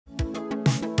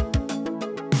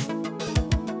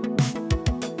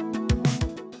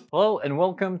Hello and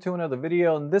welcome to another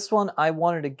video. In this one, I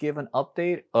wanted to give an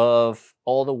update of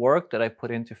all the work that I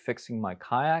put into fixing my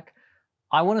kayak.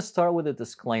 I want to start with a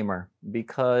disclaimer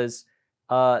because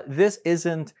this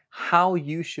isn't how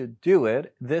you should do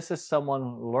it. This is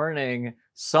someone learning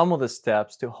some of the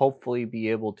steps to hopefully be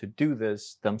able to do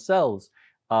this themselves.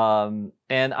 And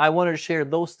I wanted to share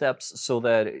those steps so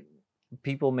that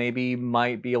people maybe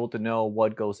might be able to know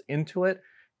what goes into it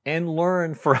and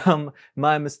learn from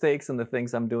my mistakes and the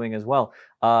things I'm doing as well.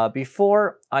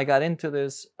 Before I got into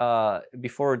this,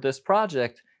 before this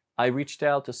project, I reached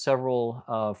out to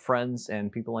several friends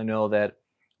and people I know that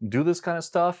do this kind of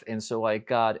stuff. And so I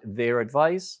got their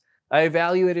advice. I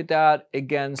evaluated that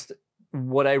against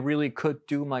what I really could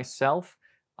do myself.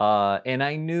 And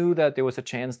I knew that there was a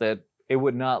chance that it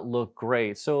would not look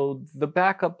great. So the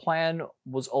backup plan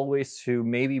was always to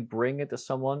maybe bring it to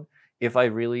someone if I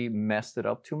really messed it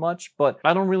up too much, but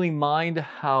I don't really mind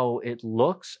how it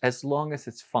looks as long as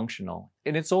it's functional.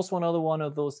 And it's also another one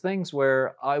of those things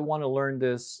where I want to learn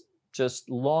this just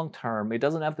long term. It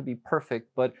doesn't have to be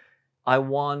perfect, but I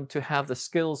want to have the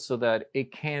skills so that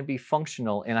it can be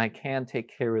functional and I can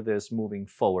take care of this moving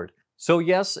forward. So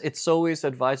yes, it's always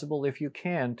advisable if you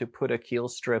can to put a keel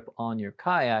strip on your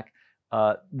kayak.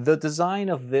 The design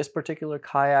of this particular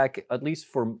kayak, at least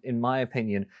in my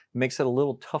opinion, makes it a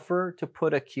little tougher to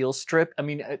put a keel strip. I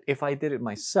mean, if I did it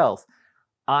myself,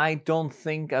 I don't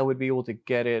think I would be able to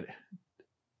get it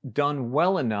done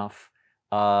well enough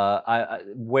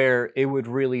where it would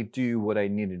really do what I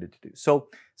needed it to do. So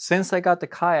since I got the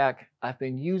kayak, I've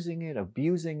been using it,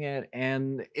 abusing it,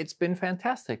 and it's been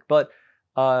fantastic. But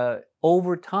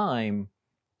over time,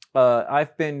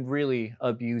 I've been really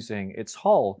abusing its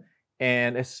hull.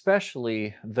 And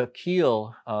especially the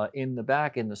keel in the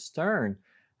back, in the stern,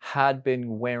 had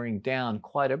been wearing down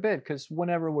quite a bit because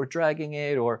whenever we're dragging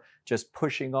it or just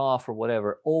pushing off or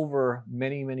whatever, over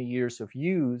many, many years of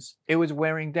use, it was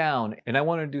wearing down. And I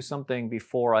wanted to do something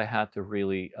before I had to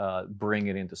really bring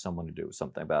it into someone to do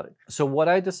something about it. So what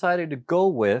I decided to go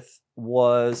with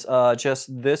was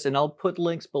just this, and I'll put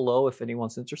links below if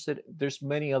anyone's interested. There's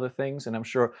many other things, and I'm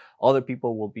sure other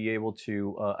people will be able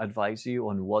to advise you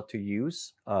on what to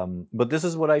use. But this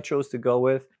is what I chose to go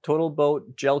with. Total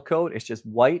Boat Gelcoat. It's just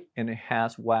white and it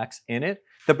has wax in it.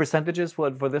 The percentages for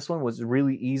this one was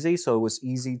really easy, so it was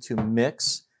easy to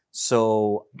mix.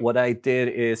 So what I did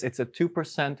is it's a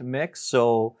 2% mix.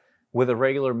 So with a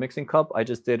regular mixing cup, I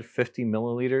just did 50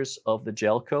 milliliters of the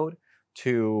Gelcoat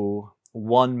to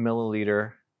 1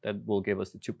 milliliter that will give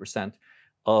us the 2%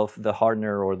 of the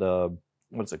hardener or the,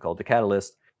 what's it called, the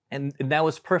catalyst. And that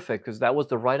was perfect because that was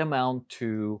the right amount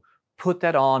to put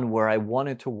that on where I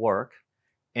wanted to work.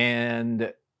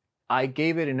 And I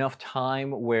gave it enough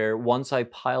time where once I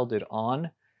piled it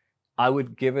on, I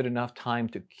would give it enough time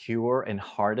to cure and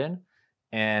harden.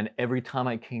 And every time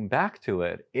I came back to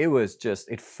it, it was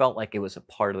just, it felt like it was a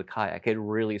part of the kayak. It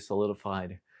really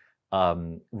solidified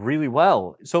really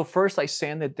well. So first I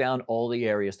sanded down all the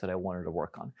areas that I wanted to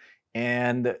work on.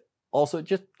 And also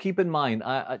just keep in mind,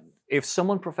 if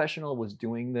someone professional was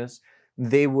doing this,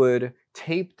 they would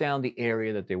tape down the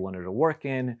area that they wanted to work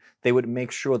in. They would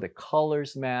make sure the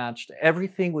colors matched.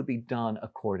 Everything would be done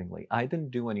accordingly. I didn't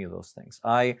do any of those things.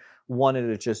 I wanted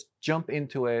to just jump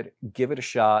into it, give it a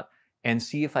shot, and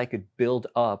see if I could build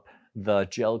up the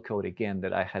gel coat again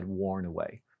that I had worn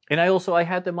away. And I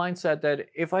had the mindset that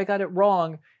if I got it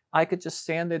wrong, I could just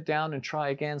sand it down and try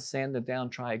again, sand it down,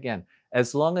 try again.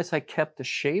 As long as I kept the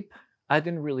shape, I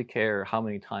didn't really care how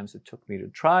many times it took me to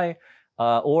try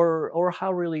or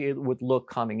how really it would look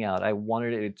coming out. I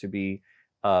wanted it to be,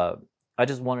 I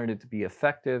just wanted it to be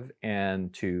effective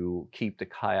and to keep the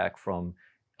kayak from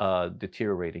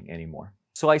deteriorating anymore.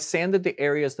 So I sanded the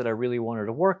areas that I really wanted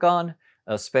to work on,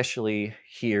 especially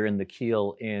here in the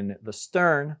keel in the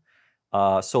stern.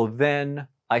 So then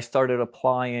I started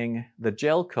applying the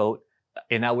gel coat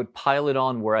and I would pile it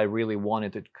on where I really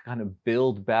wanted to kind of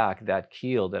build back that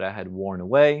keel that I had worn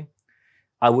away.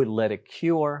 I would let it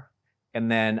cure and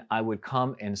then I would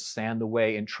come and sand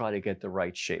away and try to get the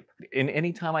right shape. And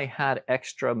anytime I had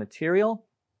extra material,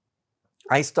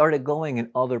 I started going in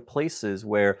other places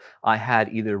where I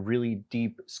had either really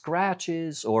deep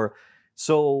scratches or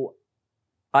so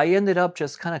I ended up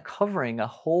just kind of covering a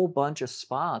whole bunch of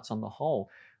spots on the hull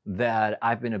that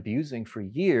I've been abusing for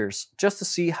years just to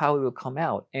see how it would come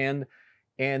out. And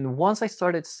once I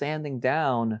started sanding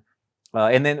down,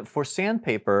 and then for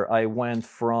sandpaper, I went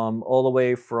from all the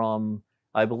way from,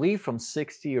 I believe from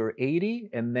 60 or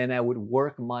 80, and then I would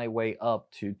work my way up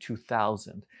to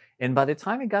 2000. And by the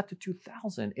time it got to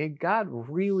 2000, it got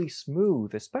really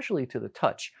smooth, especially to the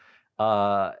touch.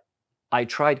 I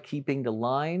tried keeping the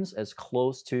lines as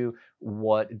close to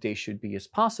what they should be as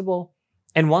possible.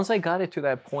 And once I got it to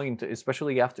that point,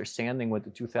 especially after sanding with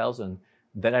the 2000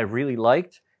 that I really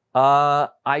liked, I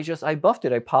buffed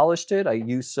it. I polished it. I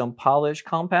used some polish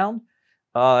compound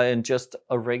and just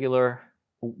a regular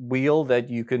wheel that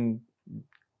you can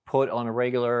put on a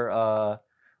regular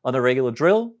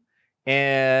drill,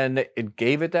 and it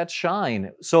gave it that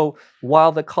shine. So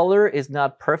while the color is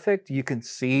not perfect, you can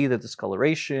see the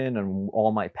discoloration and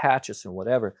all my patches and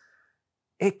whatever.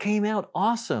 It came out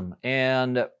awesome.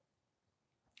 And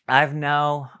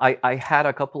I had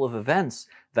a couple of events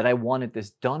that I wanted this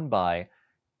done by,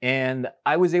 and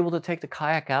I was able to take the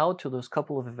kayak out to those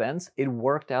couple of events. It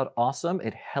worked out awesome.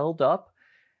 It held up.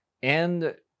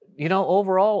 And,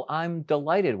 overall, I'm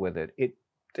delighted with it.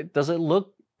 Does it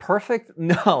look perfect?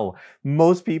 No.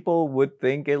 Most people would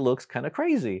think it looks kind of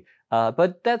crazy.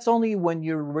 But that's only when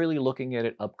you're really looking at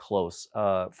it up close.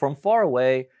 From far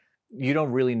away, you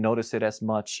don't really notice it as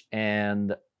much.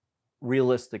 And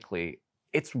realistically,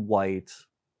 it's white.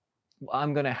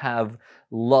 I'm going to have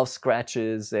love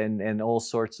scratches and all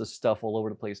sorts of stuff all over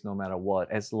the place no matter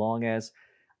what. As long as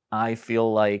I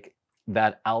feel like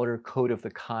that outer coat of the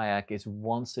kayak is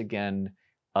once again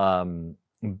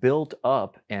built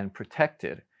up and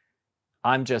protected,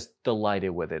 I'm just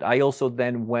delighted with it. I also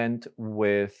then went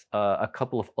with a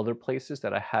couple of other places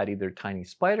that I had either tiny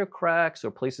spider cracks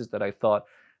or places that I thought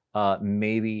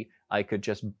maybe I could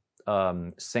just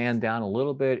sand down a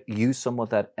little bit, use some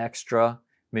of that extra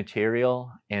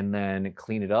material, and then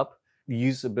clean it up.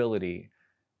 Usability,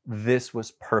 this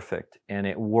was perfect and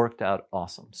it worked out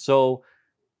awesome. So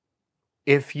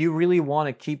if you really want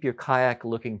to keep your kayak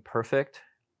looking perfect,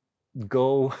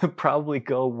 probably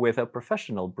go with a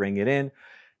professional. Bring it in,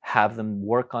 have them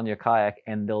work on your kayak,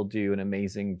 and they'll do an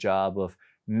amazing job of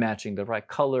matching the right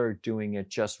color, doing it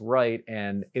just right,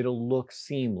 and it'll look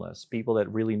seamless. People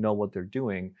that really know what they're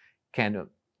doing can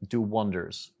do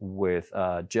wonders with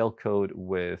Gelcoat,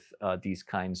 with these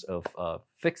kinds of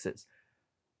fixes.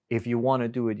 If you want to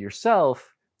do it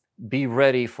yourself, be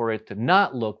ready for it to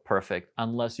not look perfect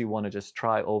unless you want to just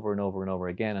try over and over and over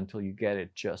again until you get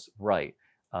it just right.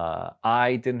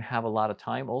 I didn't have a lot of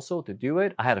time also to do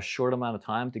it. I had a short amount of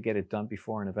time to get it done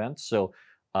before an event. So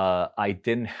I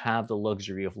didn't have the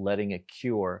luxury of letting it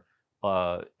cure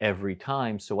every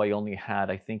time. So I only had,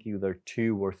 I think, either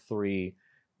 2 or 3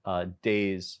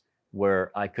 days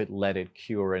where I could let it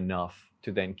cure enough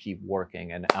to then keep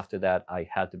working. And after that, I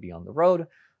had to be on the road.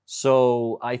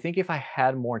 So I think if I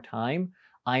had more time,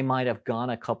 I might have gone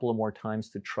a couple of more times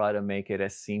to try to make it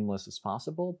as seamless as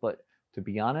possible. But to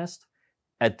be honest,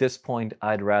 at this point,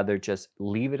 I'd rather just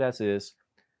leave it as is,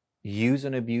 use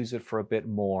and abuse it for a bit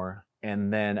more,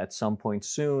 and then at some point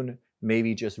soon,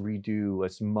 maybe just redo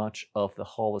as much of the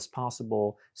hull as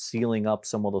possible, sealing up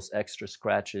some of those extra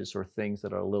scratches or things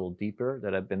that are a little deeper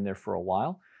that have been there for a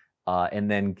while, and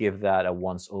then give that a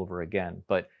once over again.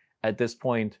 But at this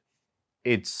point,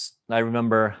 I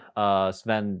remember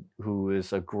Sven, who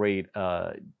is a great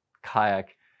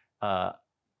kayak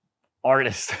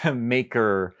artist,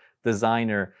 maker,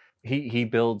 designer. He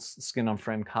builds skin on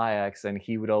frame kayaks, and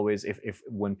he would always, if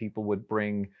when people would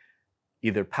bring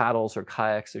either paddles or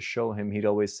kayaks to show him, he'd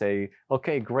always say,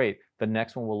 okay, great, the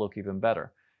next one will look even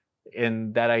better.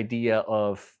 And that idea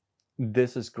of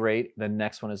this is great, the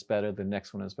next one is better, the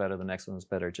next one is better, the next one is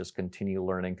better, just continue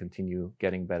learning, continue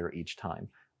getting better each time.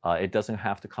 It doesn't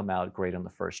have to come out great on the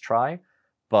first try,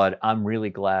 but I'm really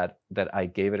glad that I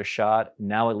gave it a shot.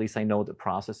 Now at least I know what the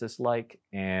process is like,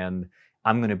 and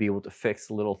I'm going to be able to fix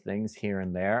little things here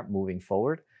and there moving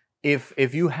forward.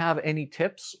 If you have any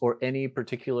tips or any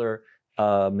particular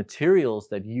materials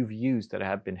that you've used that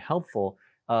have been helpful,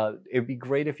 it'd be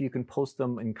great if you can post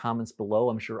them in comments below.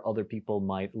 I'm sure other people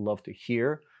might love to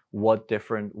hear what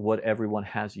everyone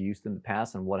has used in the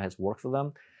past and what has worked for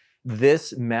them.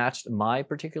 This matched my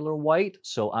particular white,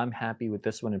 so I'm happy with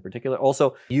this one in particular.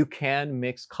 Also, you can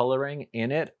mix coloring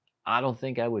in it. I don't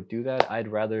think I would do that. I'd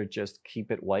rather just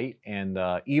keep it white. And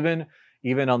even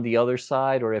on the other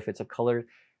side, or if it's a color,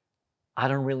 I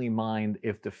don't really mind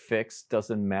if the fix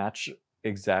doesn't match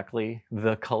exactly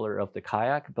the color of the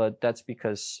kayak, but that's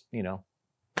because,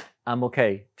 I'm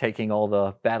okay taking all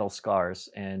the battle scars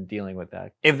and dealing with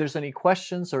that. If there's any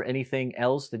questions or anything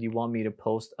else that you want me to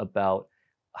post about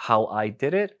how I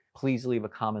did it, please leave a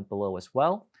comment below as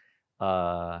well.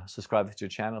 Subscribe to the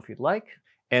channel if you'd like.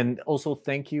 And also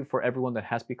thank you for everyone that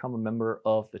has become a member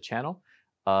of the channel.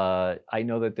 I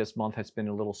know that this month has been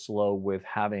a little slow with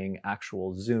having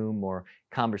actual Zoom or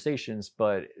conversations,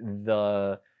 but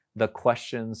the the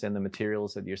questions and the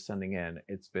materials that you're sending in.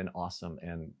 It's been awesome,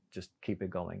 and just keep it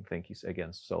going. Thank you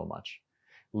again so much.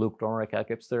 Luke Dormer at Kayak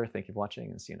Hipster. Thank you for watching,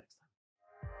 and see you next time.